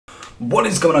What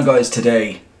is going on, guys?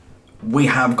 Today we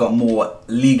have got more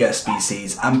Ligue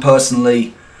SBCs, and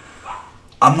personally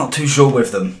I'm not too sure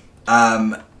with them.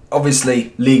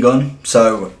 Obviously Ligue 1,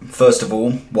 so first of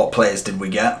all, what players did we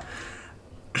get?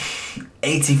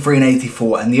 83 and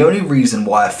 84, and the only reason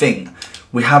why I think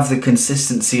we have the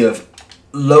consistency of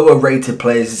lower rated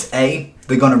players is A,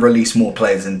 they're going to release more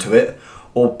players into it,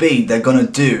 or B, they're going to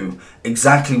do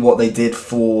exactly what they did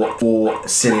for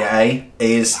Serie A,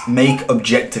 is make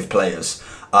objective players.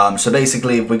 So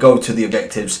basically, if we go to the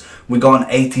objectives, we got an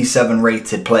 87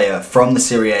 rated player from the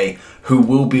Serie A who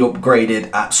will be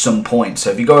upgraded at some point.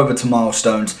 So if you go over to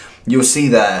milestones, you'll see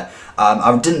there,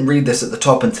 I didn't read this at the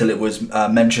top until it was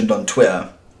mentioned on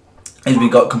Twitter, is we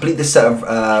got complete this set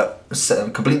of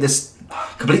complete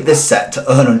this set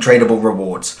to earn untradeable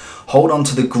rewards. Hold on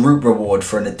to the group reward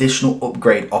for an additional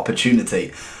upgrade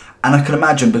opportunity. And I can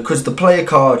imagine, because the player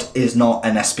card is not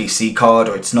an SBC card,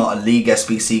 or it's not a League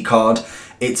SBC card,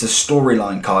 it's a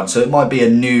storyline card. So it might be a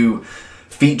new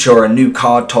feature or a new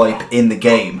card type in the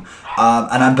game.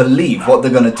 And I believe what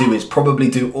they're going to do is probably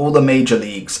do all the major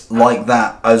leagues like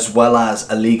that, as well as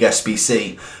a League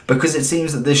SBC. Because it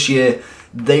seems that this year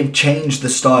they've changed the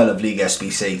style of League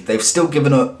SBC. They've still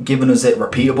given us it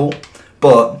repeatable,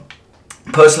 but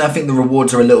personally I think the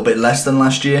rewards are a little bit less than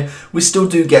last year. We still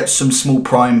do get some small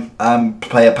prime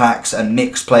player packs and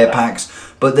mixed player packs,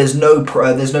 but there's no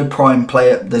prime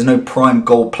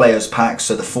gold players packs,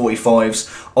 so the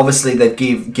 45s. Obviously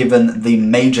they've given the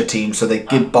major teams, so they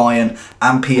give Bayern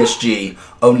and PSG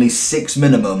only 6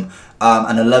 minimum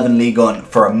and 11 Ligue 1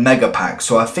 for a mega pack.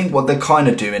 So I think what they're kind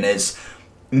of doing is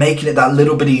making it that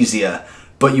little bit easier,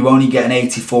 but you only get an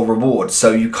 84 reward,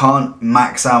 so you can't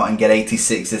max out and get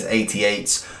 86s,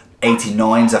 88s,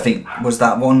 89s. I think was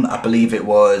that one. I believe it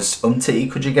was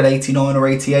Umtiti. Could you get 89 or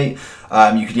 88?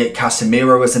 You could get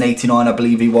Casemiro as an 89, I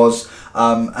believe he was.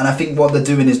 And I think what they're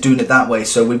doing is doing it that way.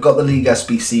 So we've got the League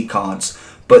SBC cards,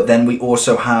 but then we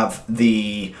also have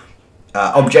the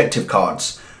objective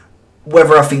cards.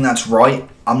 Whether I think that's right,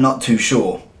 I'm not too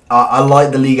sure. I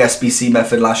liked the League SBC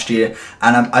method last year,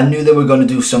 and I knew they were going to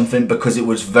do something because it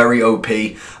was very OP.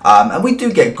 And we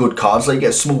do get good cards, like you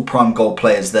get small prime gold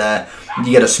players there,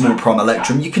 you get a small prime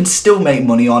Electrum. You can still make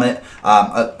money on it.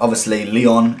 Obviously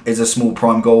Leon is a small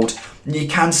prime gold. You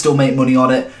can still make money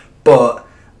on it, but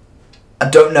I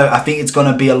don't know. I think it's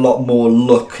going to be a lot more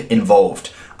luck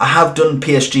involved. I have done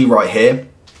PSG right here.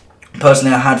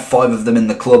 Personally, I had 5 of them in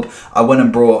the club. I went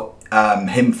and brought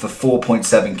him for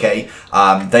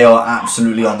 4.7k. They are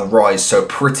absolutely on the rise, so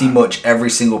pretty much every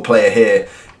single player here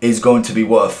is going to be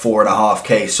worth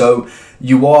 4.5k. So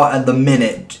you are, at the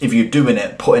minute, if you're doing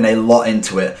it, putting a lot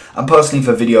into it. And personally,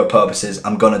 for video purposes,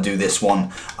 I'm going to do this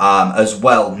one as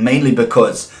well, mainly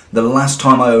because the last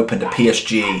time I opened a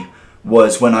PSG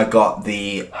was when I got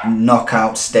the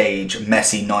knockout stage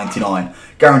Messi 99.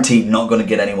 Guaranteed not going to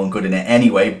get anyone good in it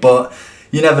anyway, but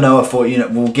you never know. I thought,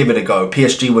 we'll give it a go.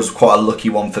 PSG was quite a lucky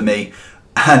one for me,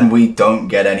 and we don't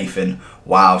get anything.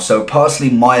 Wow. So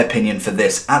personally, my opinion for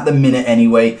this, at the minute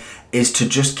anyway, is to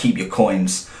just keep your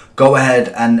coins. Go ahead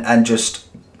and just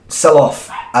sell off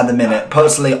at the minute.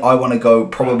 Personally, I want to go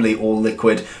probably all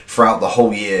liquid throughout the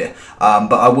whole year,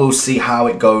 but I will see how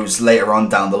it goes later on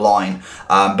down the line,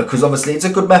 because obviously it's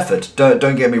a good method.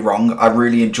 Don't get me wrong. I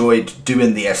really enjoyed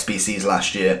doing the SBCs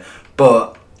last year,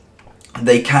 but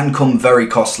they can come very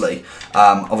costly.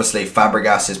 Obviously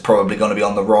Fabregas is probably going to be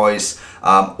on the rise.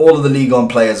 All of the Ligue 1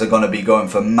 players are going to be going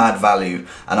for mad value,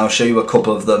 and I'll show you a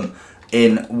couple of them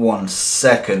in 1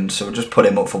 second. So we'll just put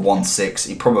him up for 1.6.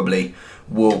 He probably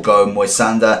will go.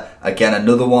 Moisander, again,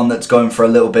 another one that's going for a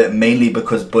little bit, mainly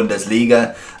because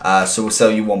Bundesliga. So we'll sell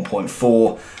you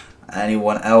 1.4.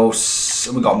 Anyone else?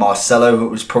 We got Marcelo, who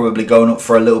was probably going up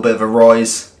for a little bit of a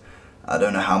rise. I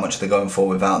don't know how much they're going for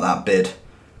without that bid.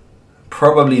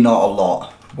 Probably not a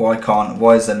lot. Why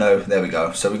is there no? There we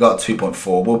go. So we got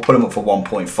 2.4. We'll put him up for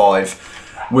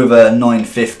 1.5 with a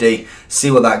 950. See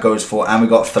what that goes for. And we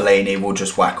got Fellaini. We'll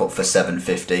just whack up for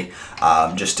 750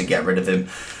 just to get rid of him.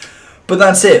 But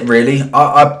that's it, really.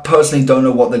 I personally don't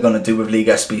know what they're going to do with League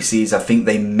SBCs. I think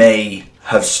they may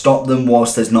have stopped them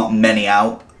whilst there's not many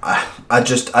out. I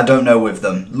don't know with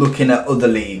them. Looking at other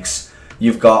leagues,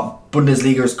 you've got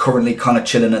Bundesliga is currently kind of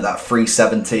chilling at that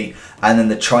 370, and then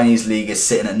the Chinese league is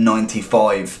sitting at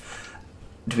 95.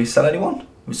 Did we sell anyone?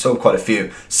 We sold quite a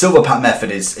few. Silver pack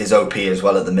method is OP as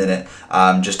well at the minute,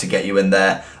 just to get you in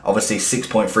there. Obviously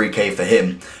 6.3k for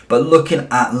him. But looking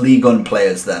at Ligue 1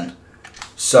 players then,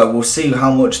 so we'll see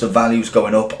how much the value's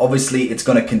going up. Obviously it's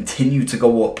going to continue to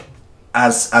go up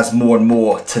as more and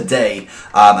more today,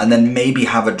 and then maybe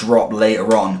have a drop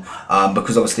later on,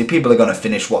 because obviously people are going to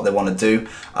finish what they want to do.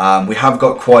 We have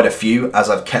got quite a few as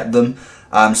I've kept them.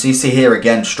 So you see here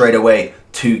again straight away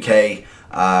 2k.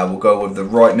 We'll go with the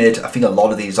right mid. I think a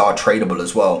lot of these are tradable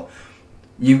as well.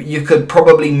 You could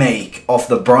probably make off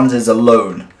the bronzes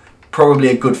alone probably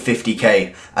a good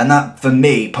 50k, and that for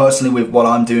me personally, with what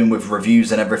I'm doing with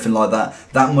reviews and everything like that,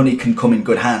 that money can come in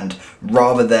good hand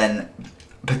rather than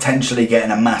potentially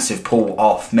getting a massive pull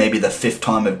off maybe the 5th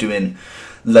time of doing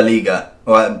La Liga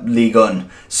or Ligue 1.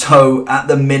 So at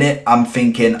the minute I'm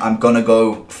thinking I'm gonna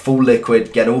go full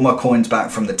liquid, get all my coins back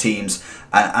from the teams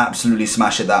and absolutely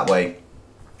smash it that way.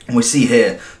 And we see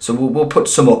here, so we'll put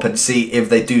some up and see if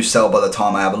they do sell by the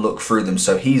time I have a look through them.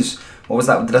 So he's, what was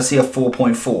that, did I see a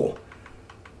 4.4?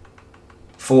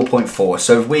 4.4.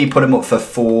 So if we put him up for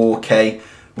 4k,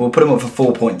 we'll put him up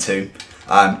for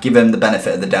 4.2. Give him the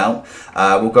benefit of the doubt.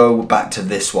 We'll go back to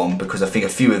this one because I think a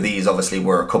few of these obviously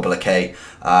were a couple of k.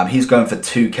 He's going for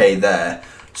 2k there.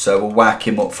 So we'll whack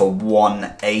him up for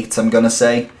 1.8, I'm going to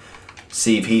say.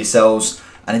 See if he sells.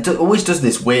 And it always does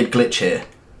this weird glitch here.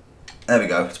 There we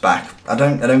go, it's back. I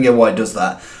don't get why it does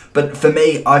that. But for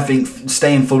me, I think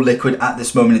staying full liquid at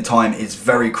this moment in time is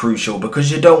very crucial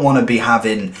because you don't want to be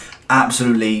having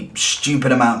absolutely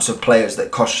stupid amounts of players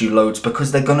that cost you loads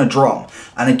because they're going to drop.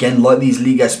 And again, like these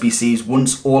League SBCs,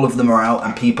 once all of them are out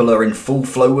and people are in full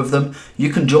flow with them,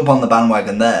 you can jump on the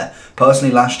bandwagon there.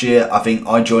 Personally, last year, I think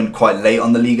I joined quite late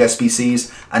on the League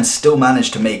SBCs and still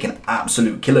managed to make an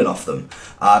absolute killing off them.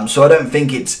 So I don't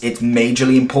think it's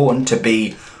majorly important to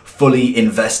be fully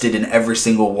invested in every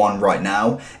single one right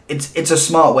now. It's a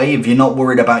smart way if you're not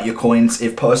worried about your coins.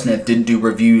 If personally I didn't do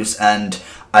reviews and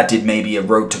I did maybe a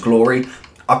road to glory,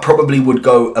 I probably would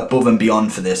go above and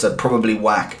beyond for this. I'd probably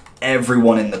whack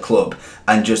everyone in the club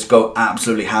and just go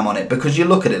absolutely ham on it, because you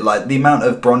look at it, like the amount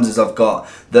of bronzes I've got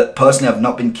that personally I've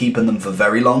not been keeping them for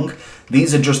very long.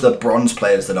 These are just the bronze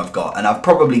players that I've got, and I've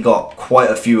probably got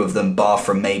quite a few of them bar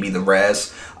from maybe the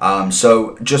rares.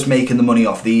 So just making the money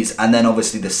off these, and then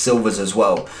obviously the silvers as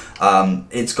well.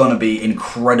 It's going to be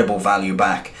incredible value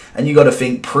back. And you got to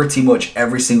think pretty much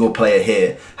every single player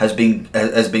here has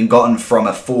been gotten from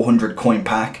a 400 coin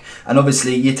pack. And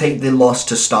obviously you take the loss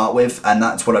to start with, and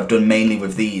that's what I've done mainly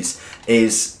with these,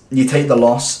 is you take the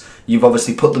loss, you've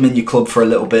obviously put them in your club for a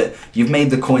little bit, you've made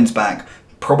the coins back,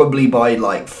 probably by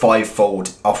like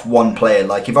 5-fold off one player.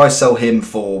 Like if I sell him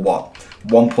for what,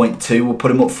 1.2, we'll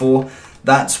put him up for,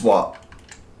 that's what,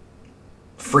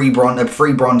 three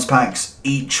bronze packs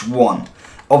each one.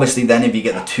 Obviously then if you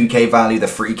get the 2k value, the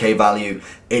 3k value,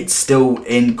 it's still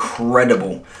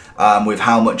incredible with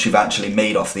how much you've actually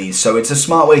made off these. So it's a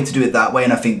smart way to do it that way,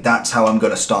 and I think that's how I'm going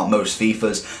to start most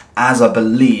FIFAs, as I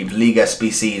believe League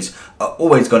SBCs are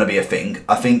always going to be a thing.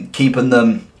 I think keeping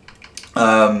them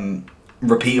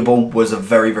repeatable was a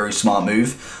very, very smart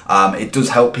move. It does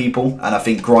help people, and I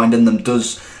think grinding them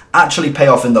does actually pay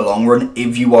off in the long run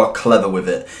if you are clever with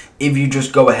it. If you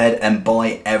just go ahead and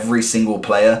buy every single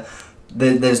player,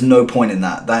 there's no point in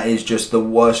that. That is just the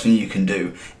worst thing you can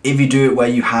do. If you do it where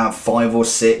you have 5 or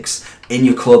 6 in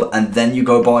your club and then you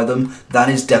go buy them, that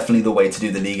is definitely the way to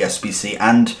do the League SBC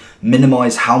and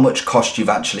minimize how much cost you've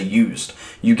actually used.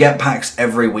 You get packs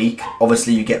every week.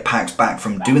 Obviously you get packs back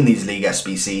from doing these League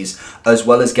SBCs, as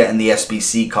well as getting the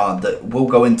SBC card that will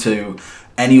go into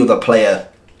any other player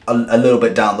a little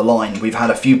bit down the line. We've had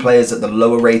a few players at the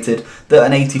lower rated that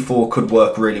an 84 could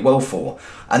work really well for,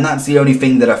 and that's the only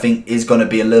thing that I think is going to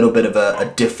be a little bit of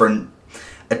a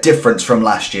difference from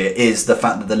last year, is the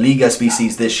fact that the League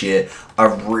SBCs this year are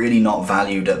really not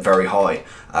valued at very high.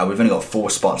 We've only got 4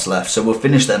 spots left, so we'll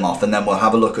finish them off and then we'll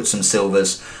have a look at some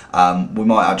silvers. We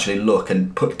might actually look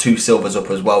and put 2 silvers up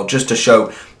as well, just to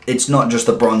show it's not just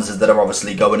the bronzes that are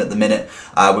obviously going at the minute.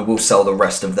 We will sell the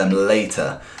rest of them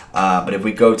later. But if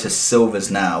we go to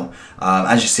silvers now,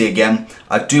 as you see again,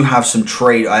 I do have some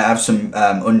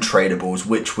untradables,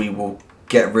 which we will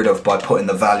get rid of by putting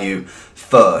the value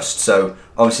first. So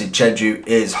obviously Cheju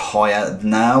is higher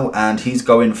now, and he's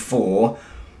going for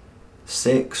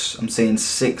 6. I'm seeing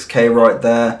 6k right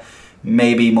there.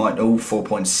 Maybe might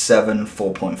 4.7,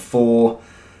 4.4.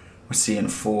 We're seeing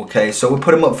 4k, so we'll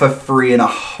put him up for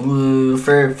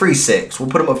 3.6. We'll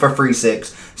put him up for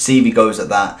 3.6. See if he goes at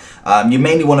that. You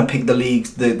mainly want to pick the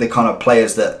leagues, the kind of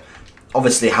players that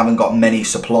obviously haven't got many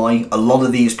supply. A lot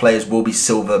of these players will be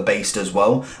silver based as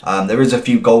well. There is a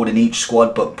few gold in each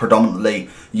squad, but predominantly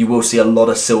you will see a lot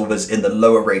of silvers in the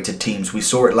lower rated teams. We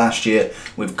saw it last year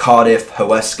with Cardiff,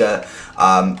 Huesca,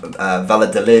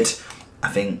 Valladolid. I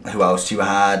think, who else you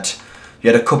had?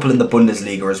 You had a couple in the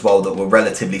Bundesliga as well that were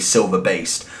relatively silver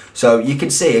based. So you can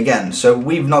see again, so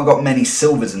we've not got many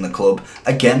silvers in the club.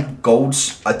 Again,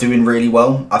 golds are doing really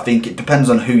well. I think it depends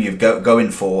on who you're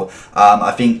going for.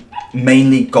 I think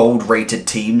mainly gold rated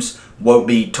teams won't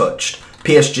be touched.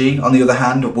 PSG, on the other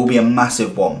hand, will be a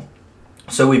massive one.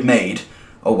 So we've made,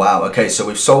 oh wow, okay, so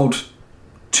we've sold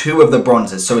 2 of the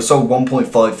bronzes. So we sold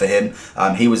 1.5 for him.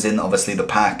 He was in obviously the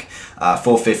pack,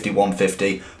 450,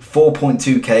 150,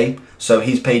 4.2k. So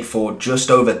he's paid for just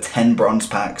over 10 bronze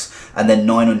packs and then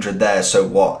 900 there. So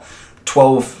what?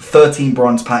 12, 13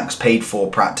 bronze packs paid for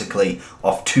practically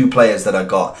off 2 players that I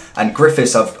got. And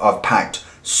Griffiths I've packed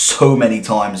so many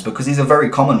times because he's a very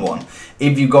common one.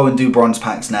 If you go and do bronze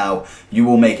packs now, you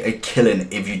will make a killing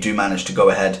if you do manage to go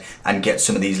ahead and get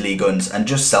some of these League Uns and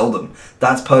just sell them.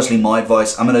 That's personally my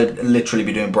advice. I'm going to literally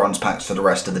be doing bronze packs for the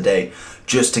rest of the day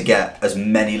just to get as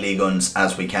many League Uns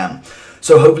as we can.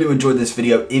 So hopefully you enjoyed this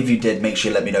video. If you did, make sure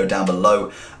you let me know down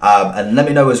below. And let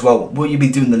me know as well, will you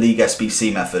be doing the League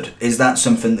SBC method? Is that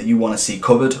something that you want to see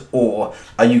covered? Or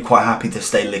are you quite happy to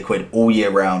stay liquid all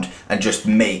year round and just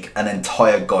make an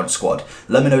entire God squad?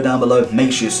 Let me know down below.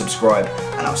 Make sure you subscribe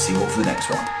and I'll see you all for the next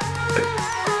one.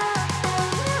 Peace.